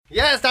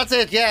Yes, that's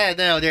it. Yeah,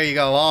 no, there you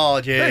go. Oh,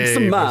 jeez. Thanks so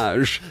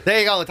much. There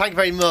you go. Thank you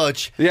very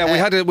much. Yeah,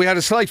 we had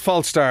a slight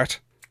false start.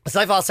 A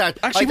slight false start.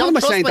 Actually, what am I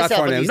saying that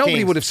for now?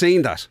 Nobody would have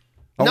seen that.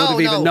 I would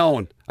have even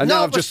known. And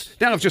now I've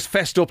just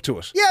fessed up to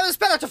it. Yeah, it's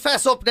better to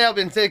fess up now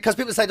because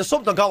people say there's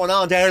something going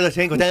on there. I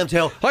think with them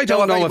too. I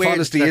don't know if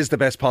honesty is the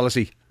best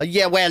policy.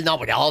 Yeah, well, not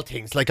with all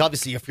things. Like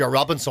obviously, if you're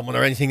robbing someone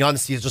or anything,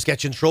 honesty will just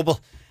get you in trouble.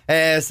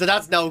 So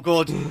that's no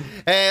good.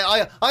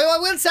 I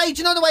will say, do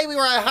you know the way we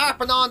were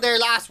harping on there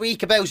last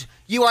week about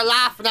you were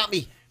laughing at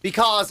me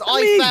because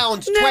I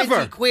found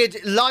 20 quid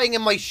lying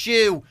in my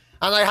shoe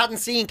and I hadn't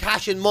seen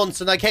cash in months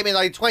and I came in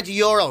like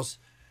 €20.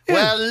 Yeah.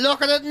 Well,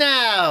 look at it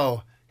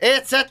now.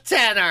 It's a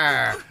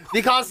tenner.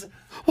 Because...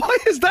 Why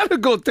is that a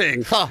good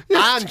thing?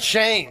 And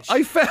change.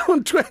 I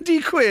found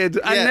 20 quid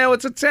and now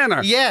it's a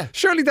tenner. Yeah.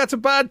 Surely that's a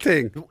bad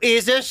thing.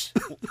 Is it?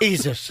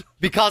 Is it?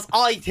 Because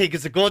I think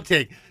it's a good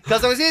thing.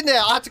 Because I was in there,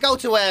 I had to go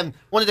to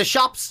one of the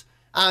shops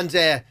and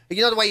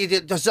you know the way you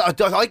do,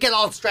 I get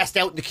all stressed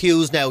out in the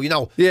queues now, you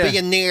know,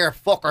 being near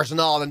fuckers and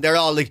all, and they're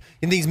all like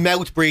in these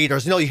mouth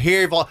breathers, you know,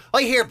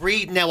 I hear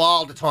breathing now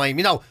all the time,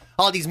 you know,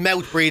 all these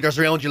mouth breathers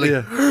around you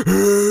like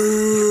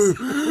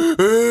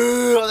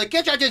like,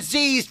 get your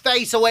diseased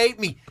face away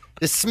from me.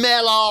 The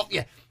smell off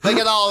you. I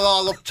get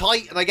all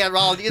uptight and I get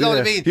all, you know what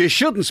I mean? You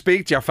shouldn't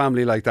speak to your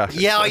family like that.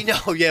 Yeah, I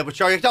know, yeah, but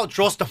sure, you don't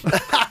trust them.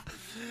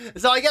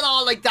 So I get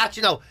all like that,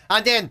 you know.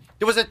 And then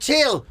there was a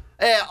till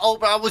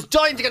open. I was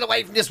dying to get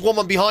away from this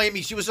woman behind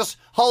me. She was just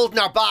holding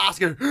her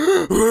basket.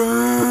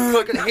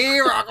 I could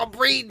hear her. I could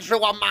breathe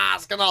through her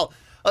mask and all.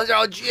 I was like,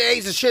 oh,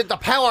 Jesus, shit, the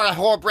power of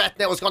her breath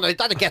now was going to...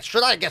 That'd get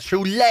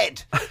through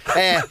lead.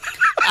 And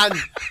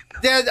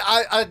then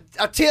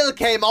a till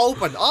came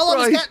open. All I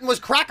was getting was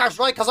crackers,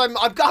 right? Because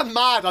I've gone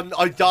mad on...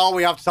 I know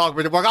we have to talk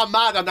about it. We're gone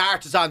mad on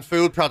Artisan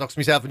food products,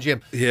 myself and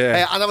Jim.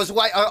 Yeah. And I was...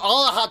 all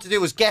I had to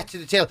do was get to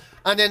the till.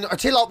 And then our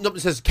till opened up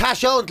and says,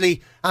 cash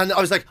only. And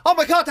I was like, oh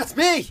my God, that's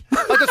me.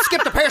 I just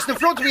skipped the person in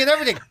front of me and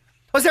everything. I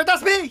was there,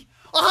 that's me.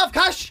 I have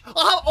cash.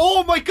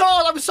 Oh my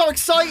God, I was so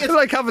excited. It's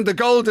like having the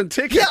golden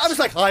ticket. Yeah, I was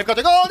like, I've got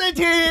the golden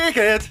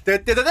ticket.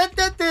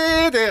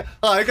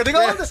 I've got the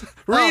golden...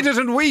 Read it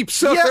and weep,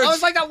 suckers. Yeah, I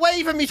was like that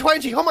waving me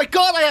 20. Oh my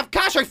God, I have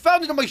cash. I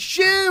found it in my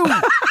shoe.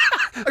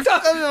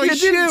 You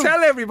didn't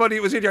tell everybody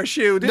it was in your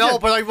shoe, did you? No,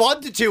 but I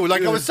wanted to.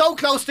 Like, I was so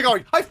close to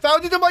going, I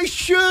found it in my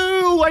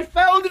shoe. I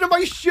found it in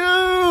my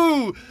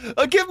shoe.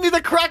 Give me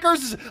the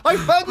crackers. I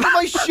found it in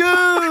my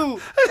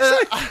shoe.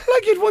 It's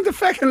like you'd won the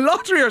fucking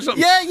lottery or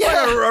something.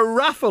 Yeah. Or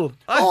a raffle.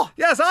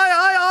 Yes,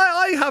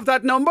 I have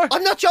that number.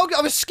 I'm not joking.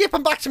 I was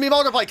skipping back to my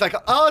motorbike like,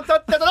 oh, da,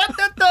 da, da,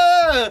 da,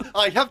 da.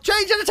 I have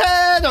change in a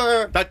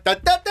tenner. Da, da,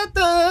 da, da,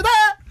 da, da.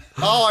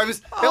 Oh, I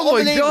was... Oh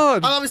my God.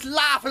 And I was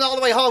laughing all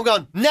the way home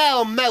going,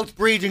 now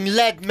mouth-breathing,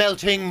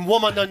 lead-melting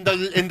woman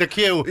in the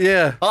queue.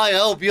 Yeah. I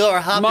hope you're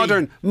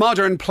happy.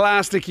 Modern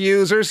plastic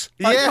users.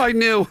 Yeah. I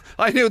knew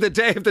the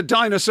day of the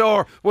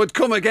dinosaur would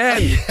come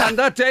again. And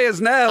that day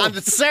is now. And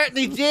it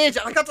certainly did.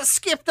 I got to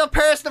skip the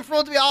person in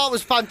front of me. Oh, it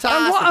was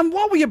fantastic. And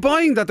what were you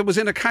buying that was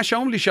in a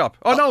cash-only shop?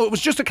 Oh, no, it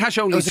was just a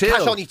cash-only till. It was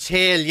a cash-only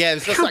till, yeah. It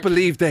was I can't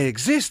believe they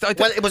exist.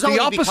 Well, it was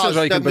only because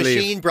the believe.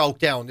 machine broke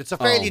down. It's a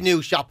fairly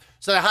new shop.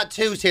 So I had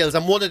two tills,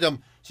 and one of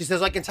them, she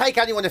says, I can take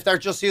anyone if they're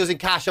just using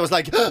cash. I was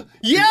like,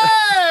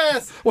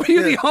 yes! Were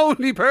you the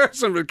only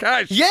person with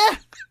cash? Yeah.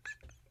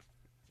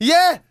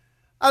 Yeah.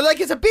 And like,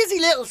 it's a busy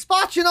little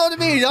spot, you know what I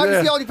mean? I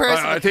was the only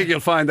person. I think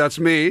you'll find that's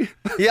me.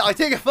 Yeah, I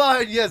think you'll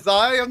find, yes,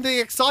 I am the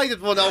excited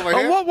one over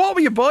here. What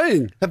were you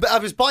buying? I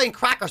was buying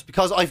crackers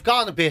because I've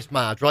gone a bit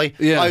mad, right?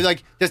 Yeah. I was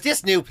like, there's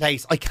this new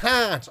place. I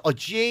can't.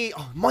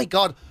 Oh my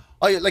God.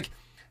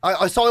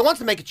 So I wanted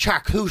to make a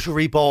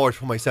charcuterie board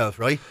for myself,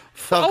 right?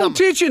 So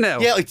did you now?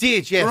 Yeah, I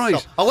did, yes.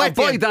 Right. So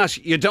by that,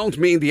 you don't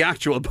mean the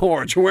actual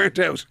board. You weren't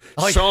out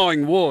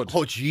sawing wood.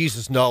 Oh,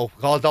 Jesus, no.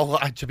 Although,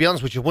 to be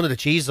honest with you, one of the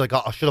cheeses I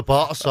got, I should have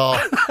bought a saw.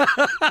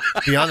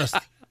 To be honest.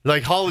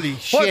 Like, holy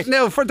shit.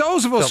 Now, for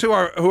those of us who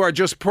are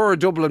just poor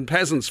Dublin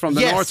peasants from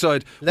the north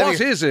side,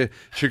 what is a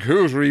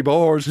charcuterie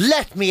board?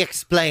 Let me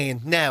explain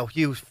now,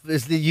 you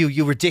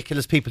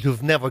ridiculous people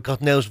who've never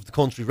gotten out of the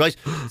country, right?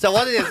 So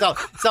what it is,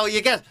 so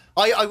you get...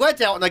 I went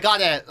out and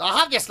I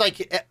have this,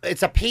 like,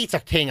 it's a pizza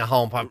thing at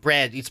home,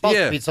 bread. It's supposed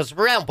to be, so it's a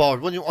round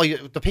board.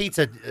 The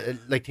pizza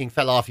thing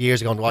fell off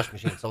years ago in the washing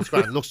machine, so it's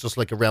grand. It looks just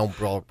like a round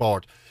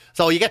board.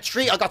 So you get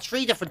I got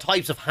three different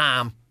types of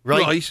ham.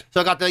 Right.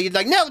 So I got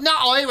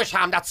not Irish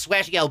ham, that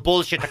sweaty old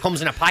bullshit that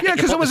comes in a packet. Yeah,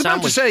 because I was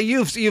about to say,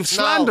 you've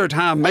slandered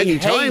ham many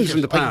times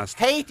in the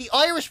past. I hate the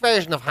Irish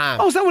version of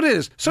ham. Oh, is that what it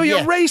is? So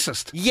you're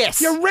racist?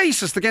 Yes. You're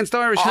racist against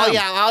Irish ham? Oh,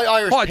 yeah,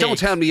 Irish pigs. Don't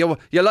tell me you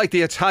like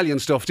the Italian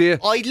stuff, do you?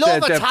 I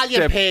love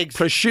Italian pigs.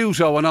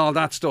 Prosciutto and all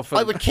that stuff.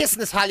 I would kiss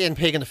an Italian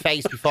pig in the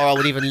face before I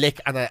would even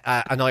lick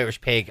an Irish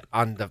pig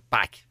on the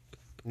back.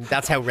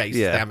 That's how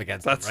racist I am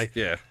against them, right?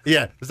 Yeah.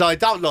 Yeah. So I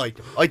don't like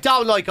them. I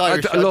don't like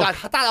Irish. That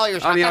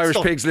Irish. Any that Irish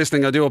stuff. pigs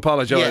listening, I do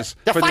apologise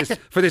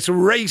for this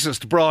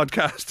racist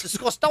broadcast.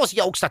 Disgusting. Those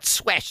yolks that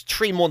sweat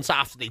 3 months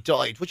after they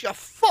died. Would you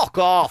fuck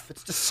off?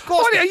 It's disgusting.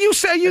 What are you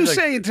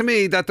saying to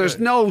me that there's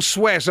no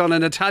sweat on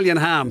an Italian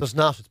ham? There's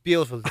not. It's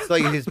beautiful. It's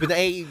like it's been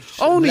aged.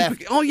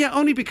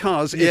 Only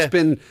because it's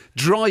been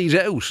dried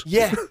out.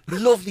 Yeah,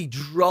 lovely,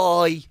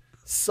 dry,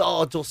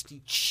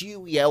 sawdusty,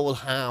 chewy old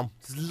ham.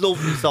 It's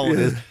lovely, so it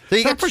is. So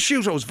you that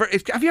prosciutto is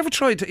very. Have you ever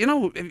tried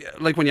to,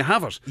 like when you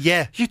have it?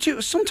 Yeah. You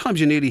do. Sometimes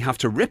you nearly have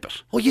to rip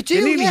it. Oh, you do.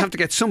 You nearly have to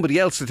get somebody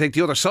else to take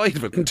the other side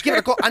of it and give it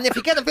a go. And if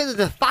you get a bit of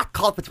the fat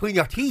caught between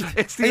your teeth,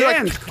 it's the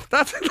end.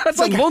 That's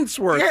like a month's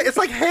worth. Yeah, it's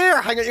like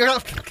hair hanging.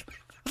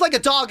 It's like a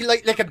dog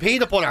licking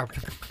peanut butter.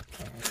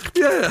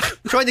 Yeah.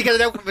 Trying to get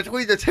it out from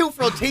between the two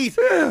front teeth.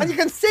 Yeah. And you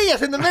can see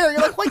it in the mirror.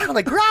 You're like, why can't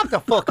I grab the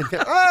fucking thing?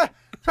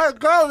 Trying to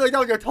grab it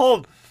down your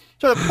tongue.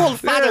 Trying to pull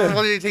fat out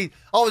of your teeth.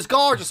 Oh, it was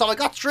gorgeous. So I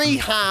got 3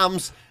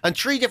 hams and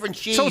 3 different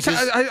cheeses.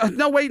 So,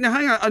 no, wait, now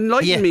hang on.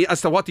 Enlighten me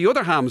as to what the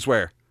other hams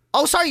were.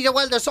 Oh, sorry.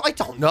 Well, I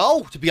don't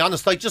know, to be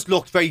honest. They just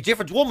looked very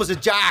different. One was a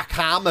dark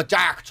ham, a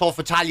dark, tough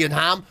Italian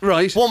ham.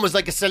 Right. One was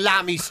like a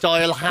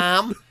salami-style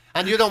ham.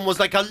 And the other one was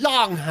like a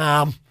long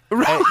ham.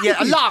 Right.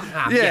 Yeah, a long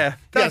ham. Yeah.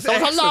 So it's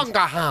a longer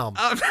ham.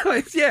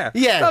 Yeah.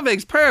 That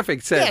makes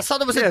perfect sense. Yeah, so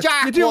there was a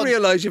dark one. You do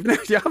realise you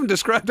haven't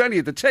described any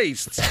of the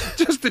tastes.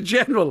 Just the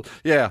general.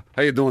 Yeah.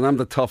 How you doing? I'm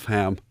the tough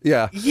ham.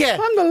 Yeah. Yeah.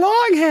 I'm the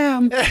long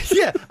ham.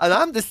 Yeah. And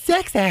I'm the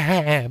sexy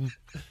ham.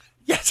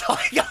 Yes,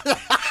 I got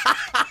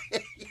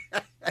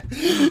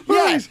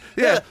Right.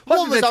 Yeah.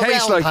 What did they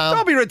taste like?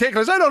 Don't be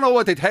ridiculous. I don't know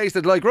what they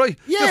tasted like, right?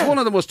 Yeah. Just one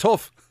of them was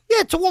tough.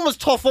 Yeah, so one was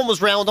tough, one was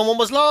round, and one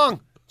was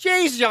long.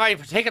 Jesus, you're very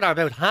particular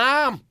about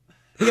ham.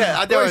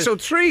 Yeah, and right, so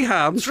 3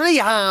 hams. 3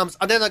 hams,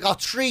 and then I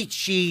got 3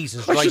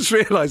 cheeses. I just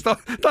realised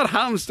that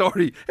ham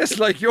story is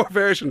like your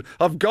version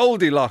of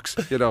Goldilocks.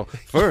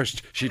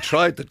 First she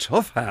tried the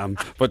tough ham,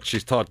 but she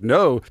thought,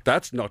 no,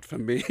 that's not for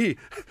me.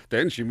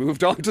 Then she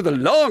moved on to the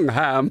long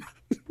ham.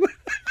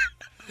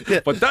 Yeah.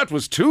 But that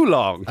was too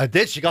long. And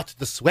then she got to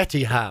the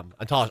sweaty ham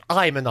and thought,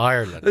 I'm in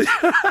Ireland.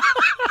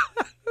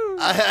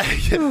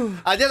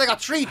 And then I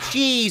got 3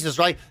 cheeses,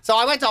 right? So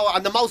I went out,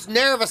 and the most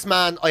nervous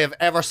man I have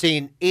ever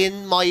seen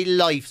in my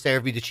life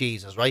served me the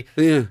cheeses, right?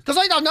 Yeah. Because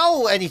I don't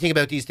know anything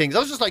about these things. I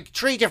was just like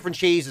 3 different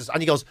cheeses,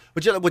 and he goes,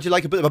 "Would you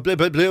like a bit of a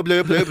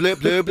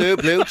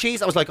blue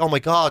cheese?" I was like, "Oh my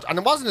god!" And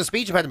it wasn't a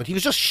speech impediment. He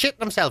was just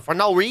shitting himself for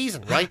no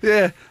reason, right?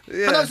 Yeah.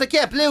 And I was like,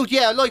 "Yeah, blue.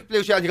 Yeah, I like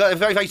blue. And you got a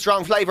very, very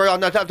strong flavour on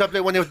that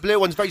blue one. The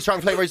blue one's very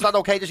strong flavour. Is that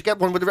okay? Did you get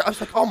one with the?" I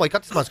was like, "Oh my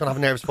god, this man's gonna have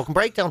a nervous fucking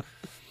breakdown."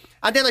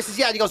 And then I says,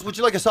 yeah, and he goes, would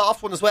you like a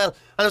soft one as well? And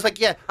I was like,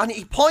 yeah. And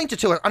he pointed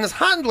to it, and his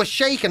hand was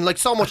shaking like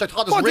so much I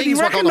thought his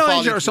rings were going to fall. Did he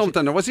recognise you or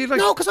something? Or was he like...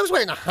 No, because I was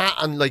wearing a hat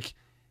and like,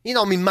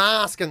 me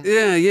mask and...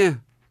 Yeah.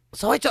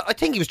 So I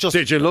think he was just...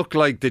 Did you look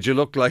like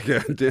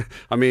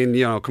I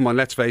mean, come on,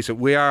 let's face it,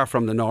 we are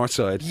from the north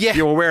side. Yeah.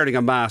 You were wearing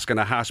a mask and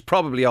a hat,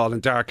 probably all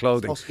in dark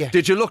clothing. Suppose, yeah.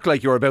 Did you look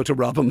like you were about to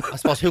rob him? I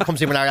suppose who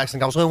comes in with our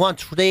accent and goes, I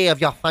want 3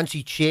 of your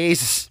fancy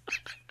cheeses.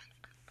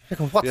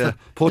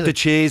 Put the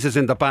cheeses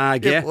in the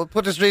bag, yeah?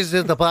 Put the cheeses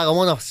in the bag. I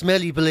want a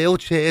smelly blue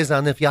cheese,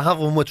 and if you have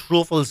them with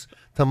truffles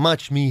to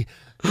match me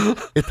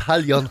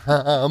Italian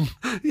ham.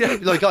 Yeah.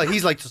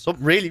 He's like, there's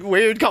something really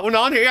weird going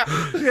on here.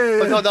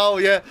 Yeah. I don't know,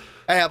 yeah.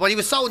 But he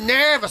was so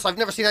nervous. I've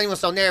never seen anyone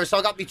so nervous. So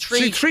I got me 3.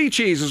 See, 3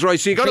 cheeses, right?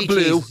 So you got a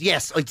blue. Cheeses.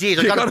 Yes, I did.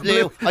 I got a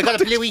blue. I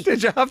got a bluey.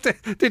 Did you have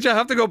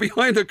to go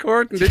behind the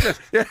curtain? Did you?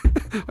 Yeah.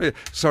 Oh, yeah.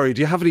 Sorry, do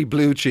you have any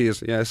blue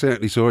cheese? Yeah,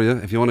 certainly, sorry. Yeah.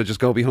 If you want to just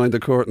go behind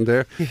the curtain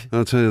there,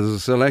 I'll tell you, there's a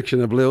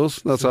selection of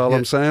blues. That's all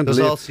I'm saying.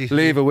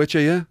 Leave it with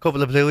you, yeah? A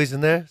couple of blueies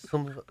in there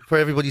for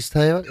everybody's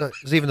time.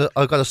 There's even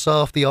I've got a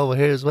softie over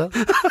here as well.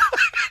 I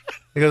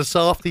got a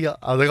softie. I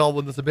got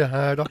one that's a bit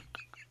harder.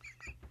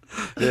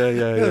 Yeah.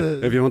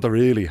 If you want a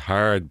really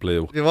hard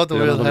blue. You want the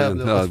real hard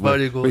blue. That's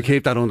very good. We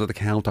keep that under the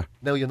counter.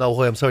 Now you know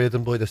why I'm sorry I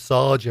didn't buy the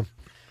sodium.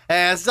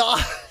 I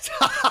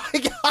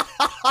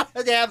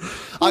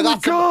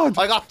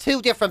got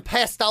 2 different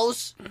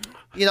pestos.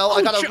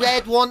 I got a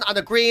red one and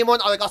a green one,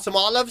 and I got some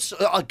olives,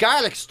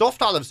 garlic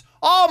stuffed olives.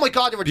 Oh my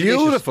god, they were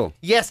delicious. Beautiful.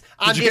 Yes.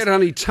 Did you get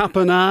any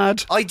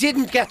tapenade? I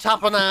didn't get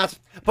tapenade,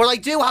 but I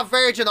do have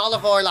virgin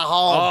olive oil at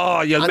home.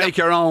 Oh, you'll make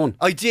your own.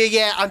 I do,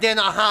 yeah. And then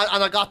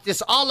I got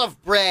this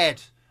olive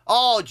bread.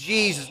 Oh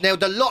Jesus! Now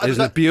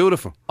isn't it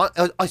beautiful?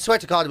 I swear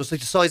to God, it was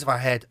like the size of our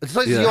head, the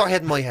size of your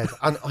head and my head,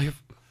 and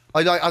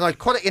I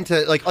cut it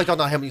into like I don't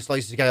know how many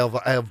slices you get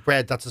of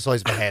bread that's the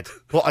size of my head,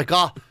 but I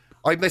got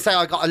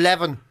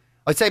 11.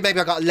 I'd say maybe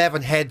I got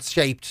 11 head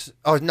shaped,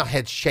 or not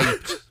head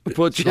shaped,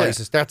 but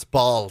slices. That's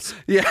balls.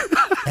 Yeah,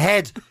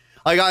 head.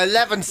 I got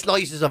 11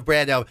 slices of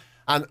bread out,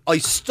 and I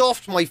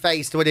stuffed my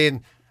face to it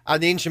in,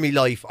 an inch of my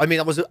life. I mean,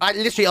 I was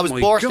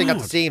my bursting at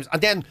God. the seams.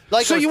 And then,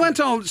 like, So you went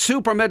all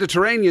super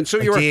Mediterranean. So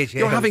you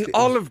were having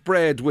olive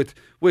bread with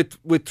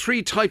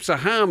 3 types of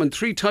ham and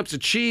 3 types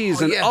of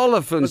cheese and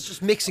olive and I was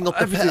just mixing up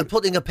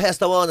putting a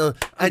pesto on and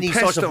any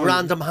pesto sort of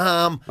random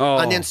ham, Oh.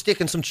 and then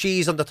sticking some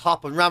cheese on the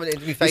top and ramming it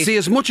into my face. You see,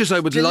 as much as I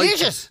would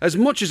Delicious.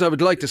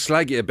 like to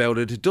slag you about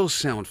it, it does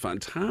sound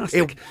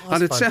fantastic, It was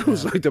and it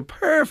sounds like the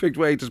perfect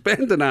way to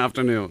spend an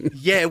afternoon.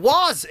 Yeah, it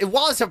was. It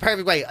was a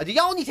perfect way. The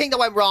only thing that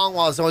went wrong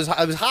was I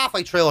was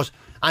halfway through it,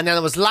 and then I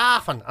was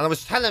laughing, and I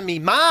was telling me,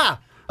 Ma,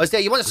 I was there,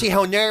 you want to see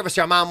how nervous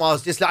your man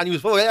was, and he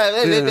was,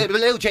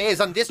 blue cheese,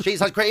 and this cheese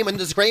has cream, and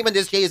this cream, and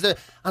this cheese, and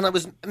I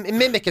was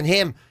mimicking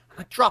him,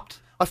 and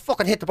I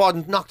fucking hit the board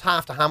and knocked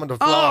half the ham on the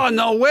floor. Oh,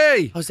 no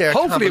way. I was there, I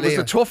Hopefully it can't was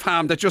the believe tough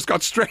ham that just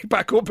got straight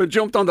back up and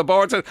jumped on the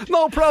board and said,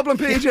 no problem,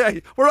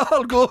 PJ, we're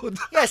all good.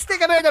 Yeah, stick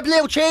a bit of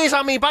blue cheese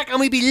on me back and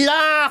we'd be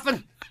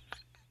laughing.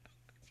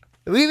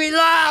 We'd be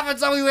laughing,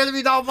 so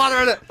we don't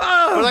bother it. But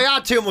I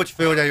had too much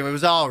food anyway. It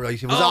was all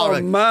right. It was all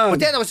right. Man.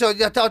 But then there was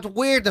the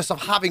weirdness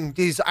of having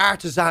these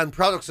artisan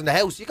products in the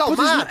house. You go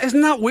But mad.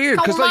 isn't that weird?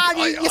 Go 'Cause, mad.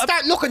 like, You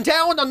start looking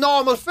down on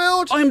normal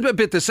food. I'm a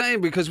bit the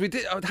same because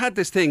I had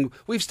this thing.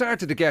 We've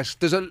started to get,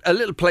 there's a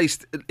little place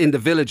in the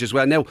village as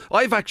well. Now,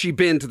 I've actually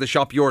been to the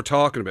shop you're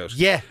talking about.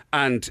 Yeah.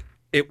 And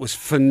it was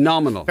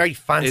phenomenal. Very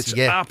fancy, It's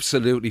yeah.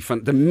 absolutely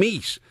fun. The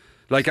meat,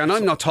 like, and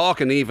I'm not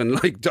talking even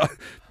like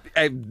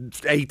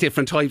 8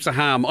 different types of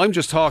ham. I'm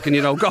just talking,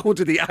 going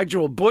to the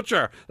actual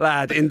butcher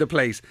lad in the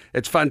place.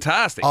 It's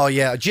fantastic. Oh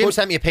yeah, Jim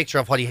sent me a picture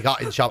of what he got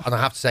in the shop, and I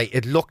have to say,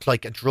 it looked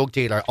like a drug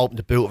dealer opened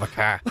the boot of a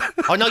car.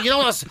 Oh no, do you know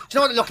what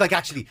it looked like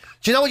actually?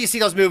 Do you know when you see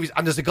those movies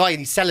and there's a guy and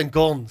he's selling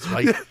guns,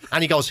 right?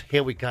 And he goes,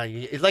 "Here we go."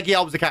 It's like he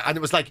opens the car, and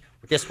it was like,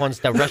 this one's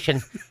the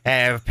Russian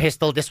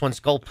pistol, this one's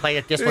gold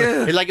plated, this one.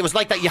 Yeah. It was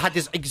like that. You had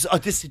this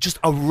just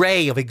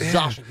array of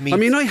exotic meat. I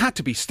mean, I had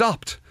to be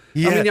stopped.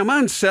 Yeah. I mean, your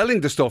man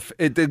selling the stuff,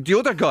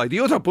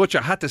 the other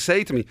butcher had to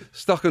say to me,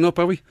 stocking up,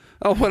 are we?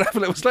 Oh,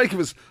 whatever. It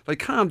was like,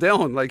 calm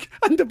down. Like,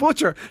 and the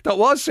butcher that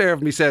was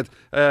serving me said,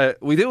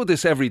 we do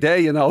this every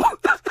day,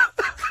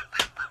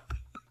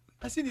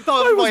 I seen you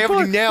thought about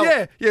everything now.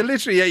 Yeah,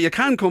 literally, you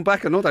can come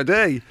back another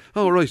day.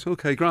 Oh, right,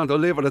 okay, grand, I'll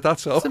leave it at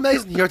that, so. It's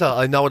amazing to hear that.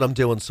 I know what I'm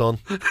doing, son.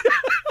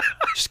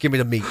 Just give me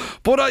the meat.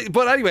 But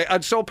anyway,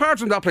 and so apart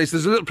from that place,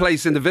 there's a little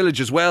place in the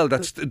village as well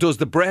that does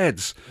the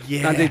breads.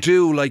 Yeah. And they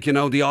do, like,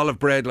 the olive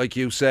bread, like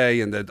you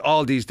say, and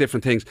all these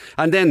different things.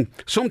 And then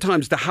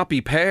sometimes the Happy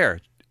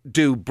Pear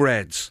do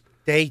breads.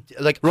 They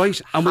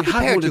Right, and we Happy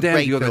had Pear one do of them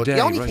great the other food. day.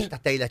 The only right? thing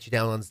that they let you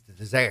down on is the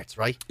desserts,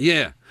 right?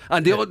 Yeah,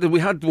 and we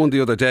had one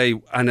the other day,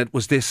 and it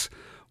was this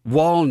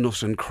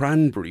walnut and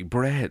cranberry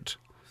bread.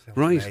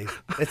 Right, amazing.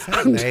 It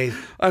sounds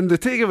amazing. And the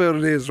thing about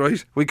it is,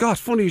 right,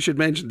 funny you should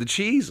mention the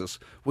cheeses.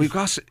 We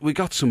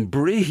got some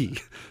brie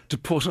to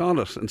put on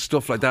it and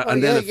stuff like that,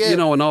 and then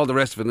and all the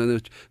rest of it,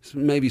 and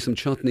maybe some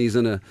chutneys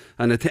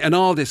and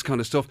all this kind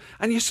of stuff.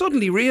 And you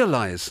suddenly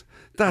realise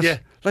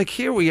that, like,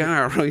 here we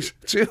are, right,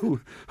 2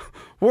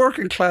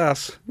 working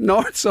class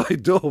north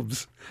side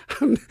dubs,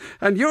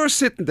 and you're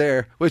sitting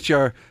there with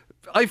your,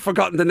 I've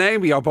forgotten the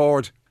name of your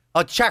board.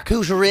 Oh,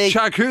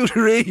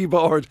 charcuterie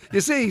board. You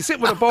see,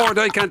 sit with a board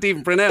I can't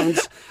even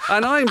pronounce,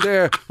 and I'm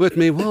there with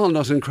me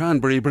walnut and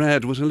cranberry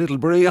bread with a little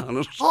brie on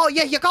it. Oh,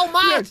 yeah, you go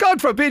mad. Yeah, God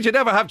forbid you'd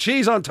ever have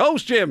cheese on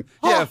toast, Jim.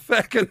 Oh. Yeah,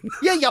 feckin'.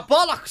 Yeah, you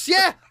bollocks,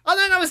 yeah. And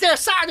then I was there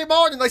Saturday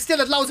morning, I still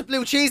had loads of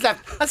blue cheese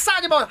left. And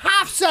Saturday morning,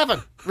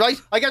 7:30,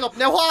 right? I get up.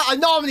 Now, I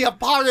normally have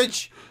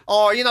porridge,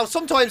 or,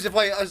 sometimes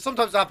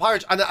I have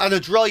porridge and a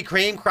dry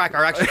cream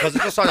cracker, actually, because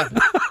it just sort of,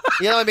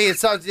 you know what I mean? It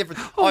sounds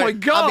different. Oh, my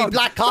God. And me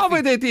black coffee.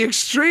 Probably the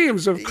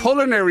extremes of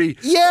culinary.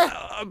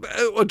 Yeah.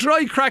 A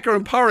dry cracker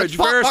and porridge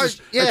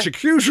versus a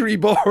charcuterie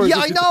board. Yeah,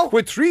 I know.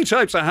 With 3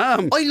 types of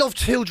ham. I love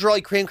 2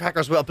 dry cream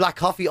crackers with a black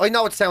coffee. I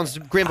know it sounds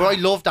grim, but I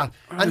love that.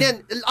 And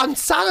then on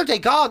Saturday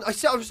gone,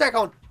 I was there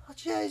going, oh,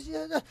 jeez,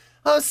 yeah.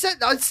 I was sitting,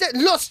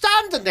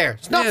 standing there.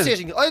 It's not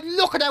sitting. I was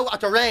looking out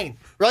at the rain,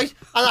 right?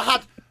 And I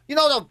had,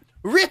 the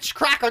rich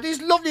cracker, these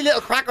lovely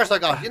little crackers I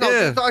got,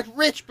 like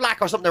rich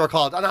black or something they were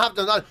called. And I have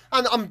them,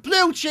 and on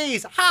blue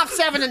cheese,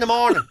 7:30 in the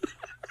morning,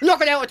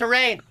 looking out at the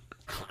rain.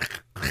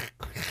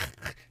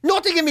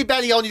 Nothing in my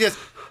belly, only this.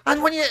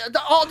 And when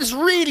all this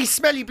really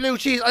smelly blue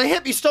cheese, I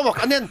hit my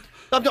stomach, and then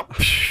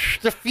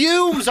the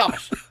fumes of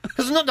it,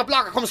 because nothing the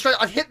blocker comes straight,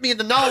 it hit me in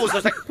the nose. I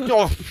was like,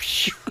 oh.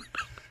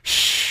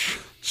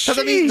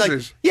 I mean, like,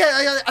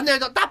 and then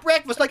that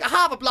breakfast, like, I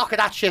have a block of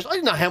that shit. I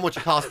don't know how much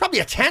it costs. Probably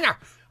a tenner.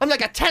 I'm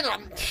like a tenner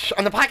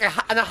on the pack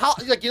of, and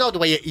like, the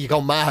way you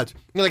go mad.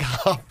 You're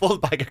like a full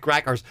bag of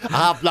crackers, a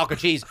half block of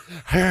cheese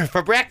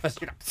for breakfast.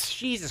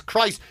 Jesus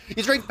Christ!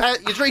 You drink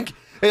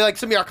like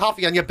some of your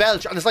coffee and you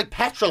belch, and it's like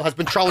petrol has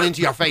been thrown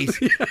into your face.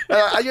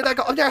 And you're like,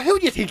 who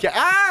do you think you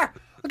are?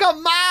 I got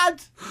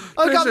mad.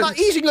 I got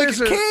eating like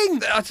a king.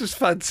 That's just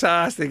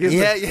fantastic, isn't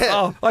Yeah, it? yeah.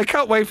 Oh, I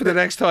can't wait for the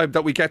next time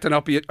that we get an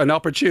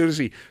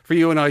opportunity for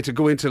you and I to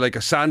go into like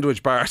a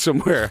sandwich bar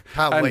somewhere.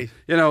 Can't wait.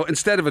 You know,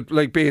 instead of it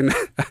like being,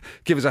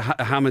 give us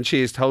a ham and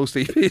cheese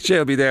toasty, PJ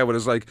will be there with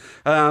us like,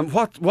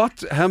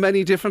 how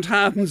many different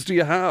hams do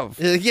you have?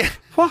 Yeah.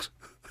 What?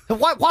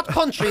 What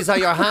countries are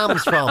your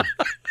hams from?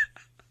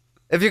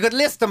 If you could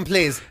list them,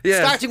 please.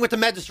 Yeah. Starting with the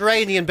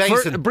Mediterranean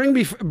basin. Bring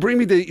me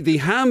the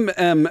ham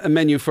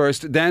menu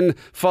first, then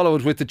follow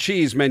it with the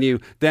cheese menu,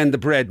 then the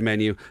bread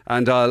menu,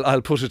 and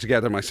I'll put it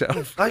together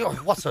myself.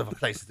 What sort of a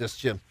place is this,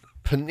 Jim?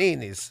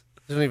 Paninis.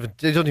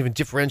 They don't even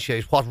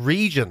differentiate what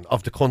region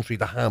of the country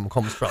the ham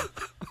comes from.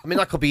 I mean,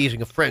 I could be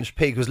eating a French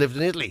pig who's lived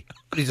in Italy.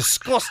 It's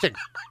disgusting.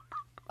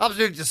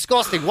 Absolutely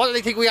disgusting. What do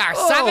they think we are?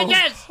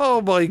 Savages!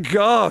 Oh my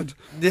God!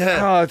 Yeah.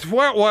 God,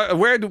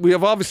 where do we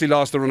have obviously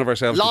lost the run of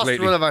ourselves? Lost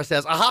completely. the run of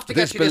ourselves. I have to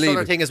get you this Disbelieve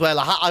other it. thing as well.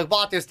 I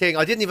bought this thing.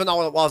 I didn't even know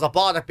what it was. I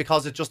bought it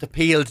because it just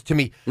appealed to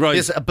me. Right.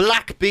 This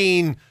black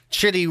bean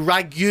chili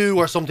ragu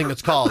or something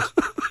it's called.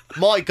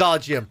 My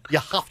God, Jim, you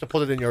have to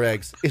put it in your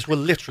eggs. It will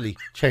literally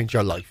change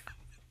your life.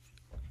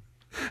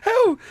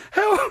 How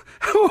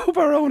up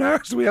our own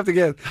arse do we have to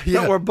get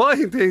that we're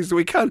buying things that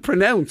we can't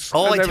pronounce?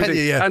 Oh, and I tell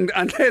everything, you, yeah.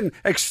 And then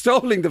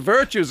extolling the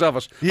virtues of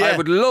it. Yeah. I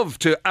would love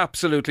to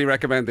absolutely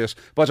recommend this,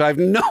 but I have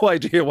no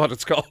idea what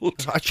it's called.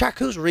 A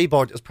charcuterie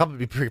board is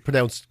probably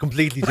pronounced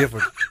completely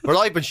different. But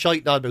I've been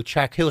shiting on about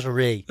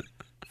charcuterie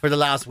for the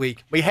last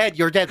week. My head,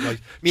 you're dead right.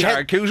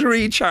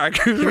 Charcuterie.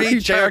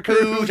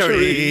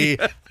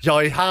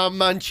 Joy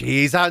ham and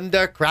cheese and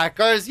the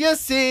crackers, you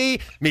see.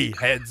 Me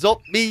head's up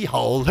me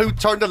hole. Who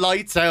turned the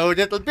lights out?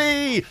 It'll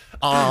be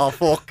a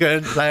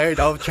fucking plate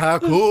of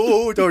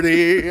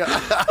charcuterie.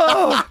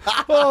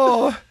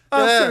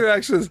 Absolute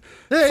excellent.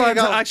 There you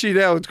go. Actually,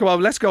 now, come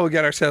on, let's go and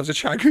get ourselves a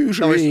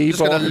charcuterie I'm just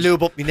going to board.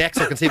 lube up my neck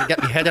so I can see if I can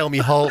get my head out of my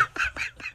hole.